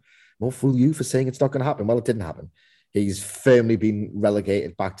 but, more fool you for saying it's not going to happen. Well, it didn't happen. He's firmly been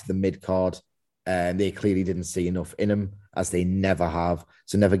relegated back to the mid-card, and they clearly didn't see enough in him, as they never have.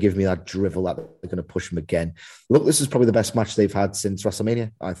 So never give me that drivel that they're going to push him again. Look, this is probably the best match they've had since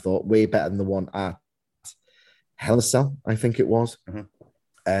WrestleMania, I thought. Way better than the one at Hell in a Cell, I think it was. Mm-hmm.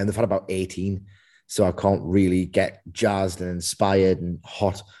 And they've had about 18. So I can't really get jazzed and inspired and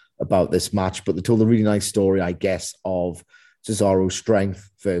hot about this match. But they told a really nice story, I guess, of Cesaro's strength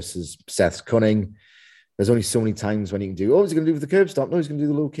versus Seth's cunning. There's only so many times when you can do, is he going to do with the curb stomp? No, he's going to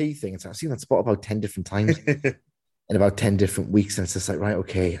do the low key thing. I've seen that spot about 10 different times in about 10 different weeks. And it's just like, right,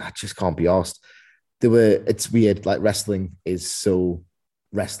 okay, I just can't be arsed. It's weird. Like, wrestling is so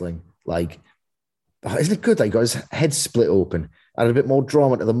wrestling. Like, isn't it good that he got his head split open? Added a bit more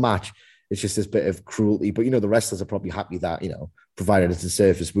drama to the match. It's just this bit of cruelty. But, the wrestlers are probably happy that, provided it's a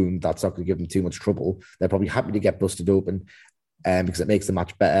surface wound, that's not going to give them too much trouble. They're probably happy to get busted open because it makes the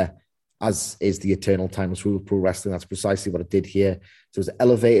match better, as is the eternal timeless rule of pro wrestling. That's precisely what it did here. So it was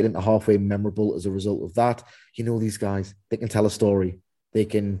elevated into halfway memorable as a result of that. These guys, they can tell a story. They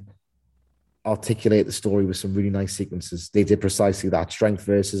can articulate the story with some really nice sequences. They did precisely that. Strength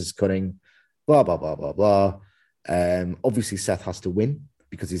versus cunning, blah, blah, blah, blah, blah. Obviously, Seth has to win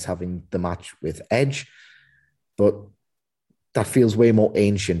because he's having the match with Edge, but that feels way more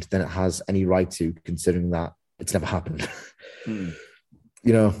ancient than it has any right to, considering that it's never happened.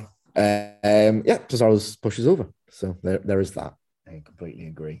 Cesaro's pushes over. So there is that. I completely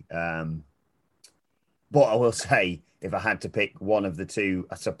agree. But I will say, if I had to pick one of the two,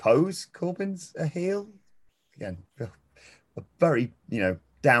 I suppose Corbin's a heel. Again, a very,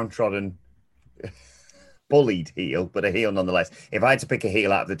 downtrodden bullied heel, but a heel nonetheless. If I had to pick a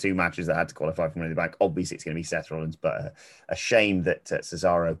heel out of the two matches that had to qualify from Money in the Bank, obviously it's going to be Seth Rollins, but a shame that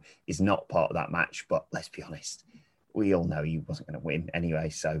Cesaro is not part of that match. But let's be honest, we all know he wasn't going to win anyway,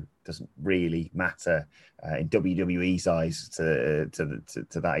 so it doesn't really matter in WWE's eyes to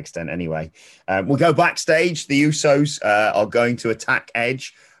that extent anyway. We'll go backstage. The Usos are going to attack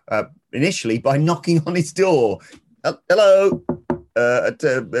Edge initially by knocking on his door. Hello,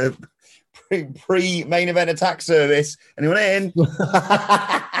 pre-main event attack service. Anyone in?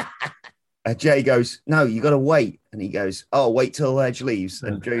 Jay goes, no, you got to wait. And he goes, oh, wait till Edge leaves.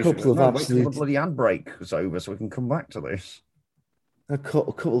 And Jay goes, no, wait till the bloody handbrake is over so we can come back to this. A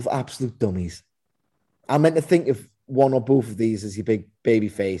couple of absolute dummies. I meant to think of one or both of these as your big baby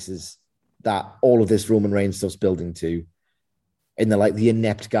faces that all of this Roman Reigns stuff's building to. And they're like the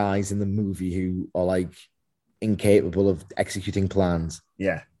inept guys in the movie who are like incapable of executing plans.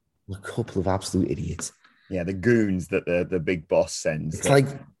 Yeah. A couple of absolute idiots. Yeah, the goons that the big boss sends. It's like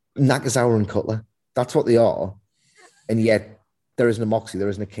Nakazawa and Cutler. That's what they are. And yet there isn't a Moxley, there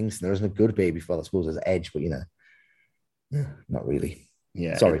isn't a Kingston, there isn't a good baby for, I suppose, there's Edge, but not really.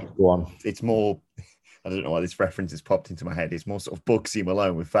 Yeah. Sorry, go on. It's more, I don't know why this reference has popped into my head. It's more sort of Bugsy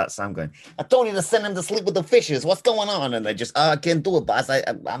Malone with Fat Sam going, I told you to send him to sleep with the fishes. What's going on? And they just, I can't do it, boss. I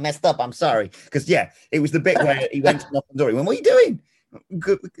messed up. I'm sorry. Because, it was the bit where he went to knock on the door. He went, what are you doing?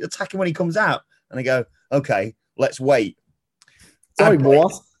 Attack him when he comes out. And I go, okay, let's wait. Sorry,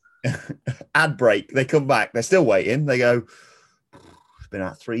 what? Ad break. They come back. They're still waiting. They go, it's been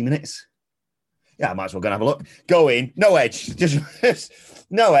out 3 minutes. Yeah, I might as well go and have a look. Go in. No Edge. Just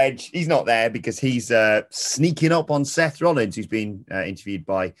no Edge. He's not there because he's sneaking up on Seth Rollins, who's been interviewed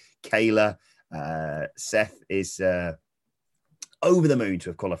by Kayla. Seth is over the moon to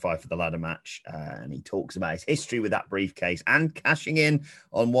have qualified for the ladder match. And he talks about his history with that briefcase and cashing in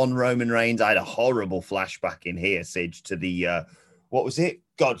on one Roman Reigns. I had a horrible flashback in here, Sidge, to the, what was it?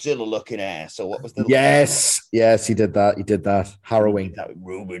 Godzilla looking ass. So what was the... Yes, he did that. He did that. Harrowing. That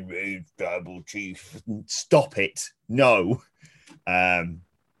Roman Reigns, double chief. Stop it. No.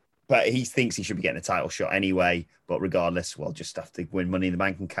 But he thinks he should be getting a title shot anyway. But regardless, we'll just have to win Money in the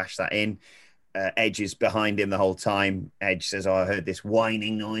Bank and cash that in. Edge is behind him the whole time. Edge says, I heard this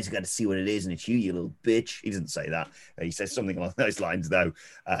whining noise. I got to see what it is. And it's you little bitch. He doesn't say that. He says something along those lines, though.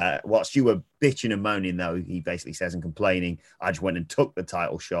 Whilst you were bitching and moaning, though, he basically says and complaining, I just went and took the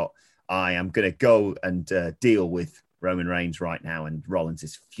title shot. I am going to go and deal with Roman Reigns right now. And Rollins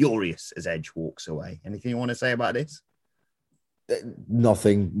is furious as Edge walks away. Anything you want to say about this?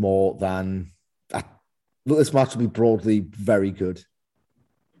 Nothing more than... Look, this match will be broadly very good.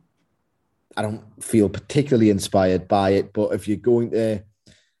 I don't feel particularly inspired by it, but if you're going to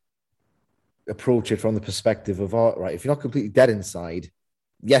approach it from the perspective of, all right, if you're not completely dead inside,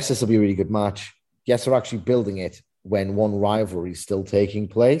 yes, this will be a really good match. Yes, they're actually building it when one rivalry is still taking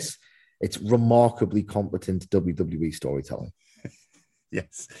place. It's remarkably competent WWE storytelling.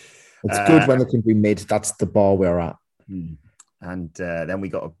 Yes. It's good when it can be made. That's the bar we're at. And then we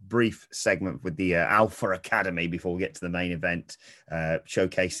got a brief segment with the Alpha Academy before we get to the main event,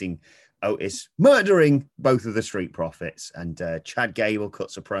 showcasing Otis murdering both of the Street Profits. And Chad Gable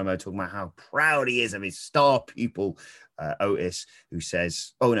cuts a promo talking about how proud he is of his star pupil, Otis, who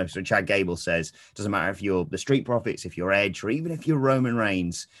says, Chad Gable says, doesn't matter if you're the Street Profits, if you're Edge, or even if you're Roman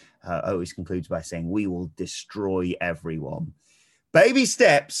Reigns. Otis concludes by saying, we will destroy everyone. Baby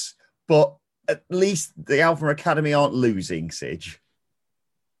steps, but at least the Alpha Academy aren't losing, Sidge.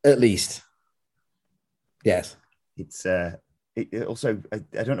 At least. Yes. It's it also,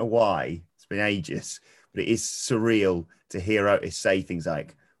 I don't know why, it's been ages, but it is surreal to hear Otis say things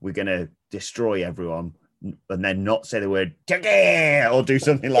like, we're going to destroy everyone, and then not say the word, or do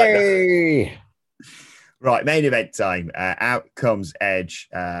something like that. Right, main event time. Out comes Edge.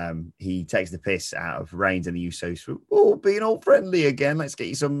 He takes the piss out of Reigns and the Usos for being all friendly again. Let's get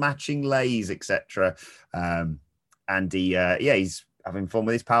you some matching lays, etc. And he's having fun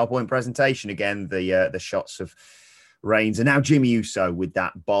with his PowerPoint presentation again. The shots of Reigns and now Jimmy Uso with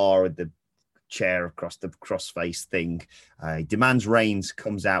that bar and the chair across the crossface thing. He demands Reigns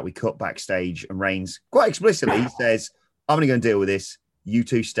comes out. We cut backstage and Reigns quite explicitly says, I'm going to go and deal with this. You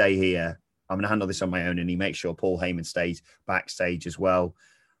two stay here. I'm going to handle this on my own. And he makes sure Paul Heyman stays backstage as well.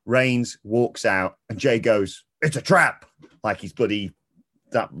 Reigns walks out and Jay goes, it's a trap. Like he's bloody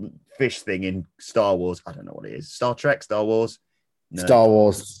that fish thing in Star Wars. I don't know what it is. Star Trek, Star Wars? No. Star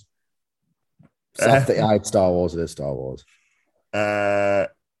Wars. Star Wars. It is Star Wars.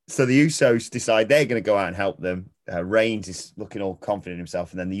 So the Usos decide they're going to go out and help them. Reigns is looking all confident in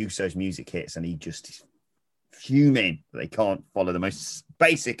himself. And then the Usos music hits and he just is fuming. They can't follow the most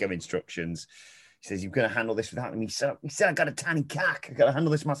basic of instructions. He says, "You're going to handle this without me." He said, "I got a tiny cack. I got to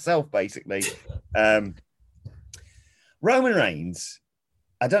handle this myself," basically. Roman Reigns,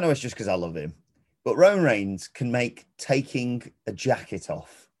 I don't know if it's just because I love him, but Roman Reigns can make taking a jacket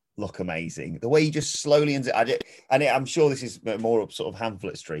off look amazing. The way he just slowly and I'm sure this is more up sort of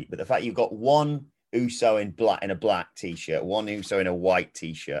Hamlet Street, but the fact you've got one Uso in a black t-shirt, one Uso in a white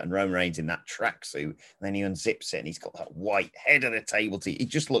t-shirt, and Roman Reigns in that tracksuit, and then he unzips it and he's got that white head of the table tee. It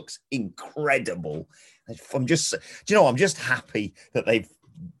just looks incredible. I'm just happy that they've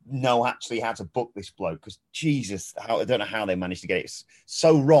know actually how to book this bloke, because Jesus, I don't know how they managed to get it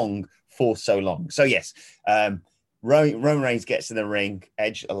so wrong for so long. So yes, Roman Reigns gets in the ring.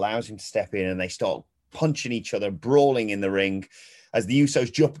 Edge allows him to step in, and they start punching each other, brawling in the ring as the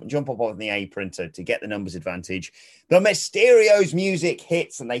Usos jump up on the apron to get the numbers advantage. The Mysterio's music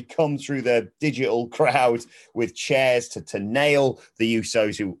hits, and they come through the digital crowd with chairs to nail the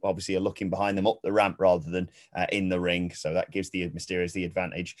Usos, who obviously are looking behind them up the ramp rather than in the ring. So that gives the Mysterios the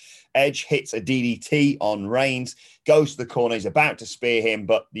advantage. Edge hits a DDT on Reigns, goes to the corner. He's about to spear him,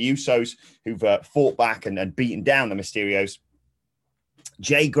 but the Usos, who've fought back and beaten down the Mysterios,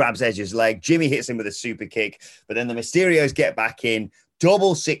 Jay grabs Edge's leg. Jimmy hits him with a super kick, but then the Mysterios get back in.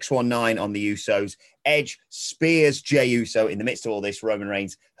 Double 619 on the Usos. Edge spears Jey Uso. In the midst of all this, Roman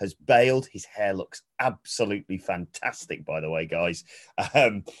Reigns has bailed. His hair looks absolutely fantastic, by the way, guys.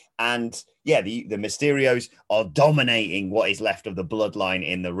 And yeah, the Mysterios are dominating what is left of the bloodline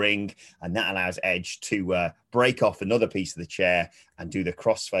in the ring, and that allows Edge to break off another piece of the chair and do the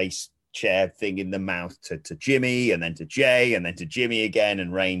crossface chair thing in the mouth to Jimmy, and then to Jay, and then to Jimmy again.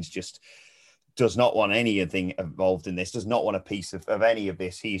 And Reigns just does not want anything involved in this, does not want a piece of any of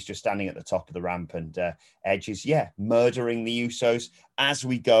this. He's just standing at the top of the ramp, and Edge is, murdering the Usos as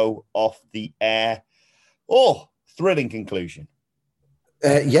we go off the air. Oh, thrilling conclusion.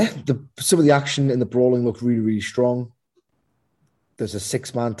 Some of the action and the brawling looked really, really strong. There's a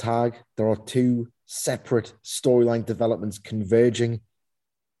 6-man tag. There are 2 separate storyline developments converging,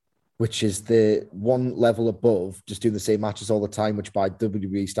 which is the one level above just doing the same matches all the time, which by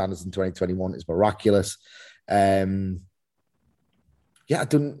WWE standards in 2021 is miraculous. I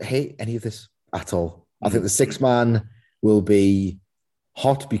don't hate any of this at all. I think the 6-man will be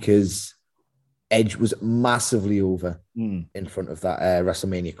hot because Edge was massively over in front of that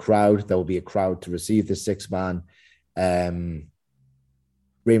WrestleMania crowd. There will be a crowd to receive the 6-man.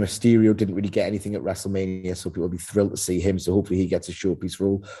 Rey Mysterio didn't really get anything at WrestleMania, so people will be thrilled to see him. So hopefully he gets a showpiece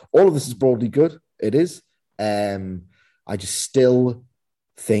role. All of this is broadly good. It is. I just still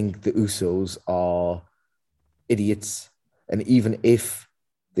think the Usos are idiots. And even if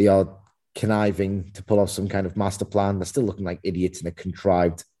they are conniving to pull off some kind of master plan, they're still looking like idiots in a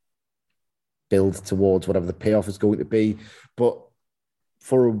contrived build towards whatever the payoff is going to be. But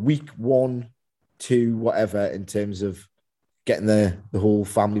for a week 1, 2, whatever, in terms of getting the whole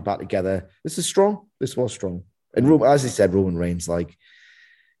family back together, this is strong. This was strong. And as I said, Roman Reigns,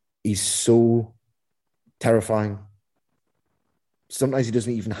 he's so terrifying. Sometimes he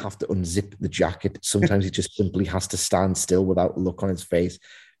doesn't even have to unzip the jacket. Sometimes he just simply has to stand still without a look on his face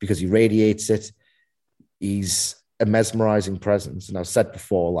because he radiates it. He's a mesmerizing presence. And I've said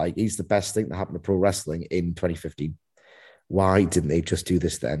before, he's the best thing that happened to pro wrestling in 2015. Why didn't they just do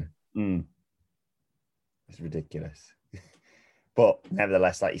this then? It's ridiculous. But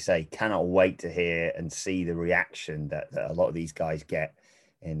nevertheless, like you say, cannot wait to hear and see the reaction that a lot of these guys get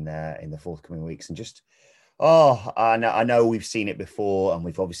in the forthcoming weeks. And just, I know we've seen it before, and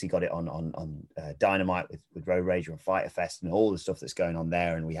we've obviously got it on Dynamite with Road Rage and Fyter Fest and all the stuff that's going on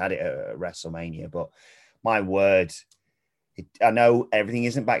there. And we had it at WrestleMania. But my word, I know everything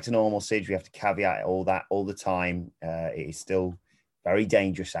isn't back to normal, Sidge. We have to caveat all that all the time. It is still very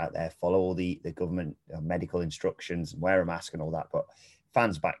dangerous out there. Follow all the government medical instructions, wear a mask and all that. But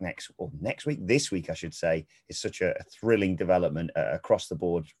fans back this week, I should say, is such a thrilling development across the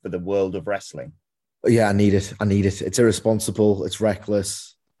board for the world of wrestling. Yeah, I need it. It's irresponsible. It's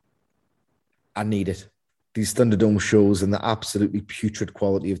reckless. I need it. These Thunderdome shows and the absolutely putrid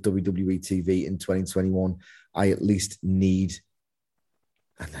quality of WWE TV in 2021, I at least need.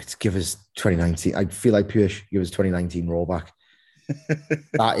 And let's give us 2019. I feel like Pierce, give us 2019 Raw back.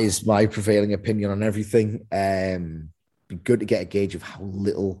 That is my prevailing opinion on everything. Be good to get a gauge of how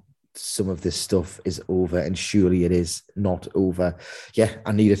little some of this stuff is over, and surely it is not over. Yeah,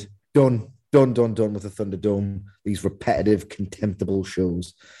 I need it. Done with the Thunderdome. These repetitive, contemptible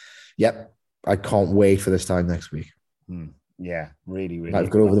shows. Yep, I can't wait for this time next week. Yeah, really. I've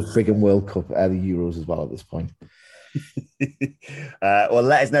got over the frigging World Cup, the Euros as well at this point. Well,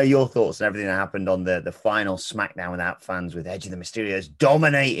 let us know your thoughts on everything that happened on the final SmackDown Without Fans with Edge and the Mysterios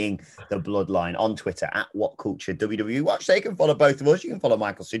dominating the Bloodline on Twitter at WhatCultureWWE Watch. So you can follow both of us. You can follow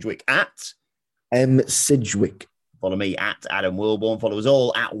Michael Sidgwick at Sidgwick. Follow me at Adam Wilborn. Follow us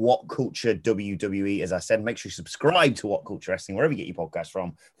all at What Culture WWE. As I said, make sure you subscribe to What Culture Wrestling, wherever you get your podcast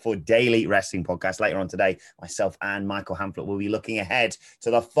from, for daily wrestling podcasts. Later on today, myself and Michael Hamflett will be looking ahead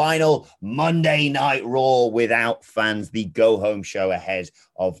to the final Monday Night Raw Without Fans, the go-home show ahead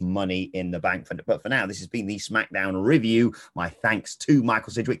of Money in the Bank. But for now, this has been the SmackDown review. My thanks to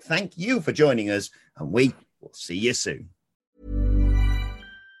Michael Sidgwick. Thank you for joining us, and we will see you soon.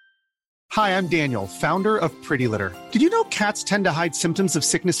 Hi, I'm Daniel, founder of Pretty Litter. Did you know cats tend to hide symptoms of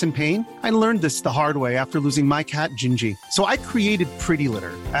sickness and pain? I learned this the hard way after losing my cat, Gingy. So I created Pretty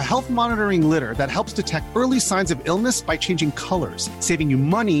Litter, a health monitoring litter that helps detect early signs of illness by changing colors, saving you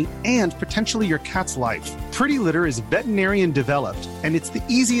money and potentially your cat's life. Pretty Litter is veterinarian developed, and it's the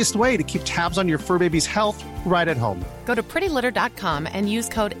easiest way to keep tabs on your fur baby's health right at home. Go to prettylitter.com and use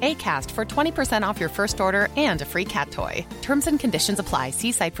code ACAST for 20% off your first order and a free cat toy. Terms and conditions apply.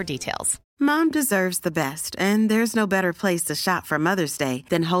 See site for details. Mom deserves the best, and there's no better place to shop for Mother's Day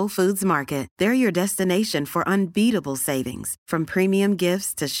than Whole Foods Market. They're your destination for unbeatable savings, from premium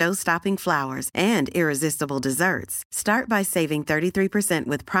gifts to show-stopping flowers and irresistible desserts. Start by saving 33%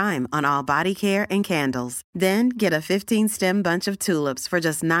 with Prime on all body care and candles. Then get a 15-stem bunch of tulips for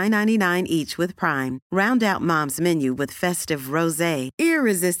just $9.99 each with Prime. Round out Mom's menu with festive rosé,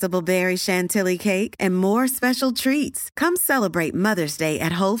 irresistible berry chantilly cake, and more special treats. Come celebrate Mother's Day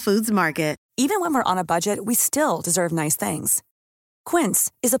at Whole Foods Market. Even when we're on a budget, we still deserve nice things.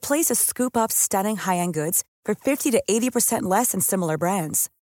 Quince is a place to scoop up stunning high-end goods for 50 to 80% less than similar brands.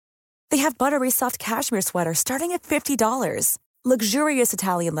 They have buttery soft cashmere sweaters starting at $50, luxurious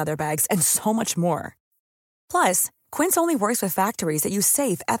Italian leather bags, and so much more. Plus, Quince only works with factories that use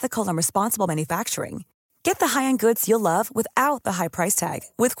safe, ethical, and responsible manufacturing. Get the high-end goods you'll love without the high price tag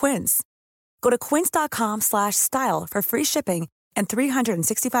with Quince. Go to quince.com/style for free shipping and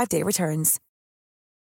 365-day returns.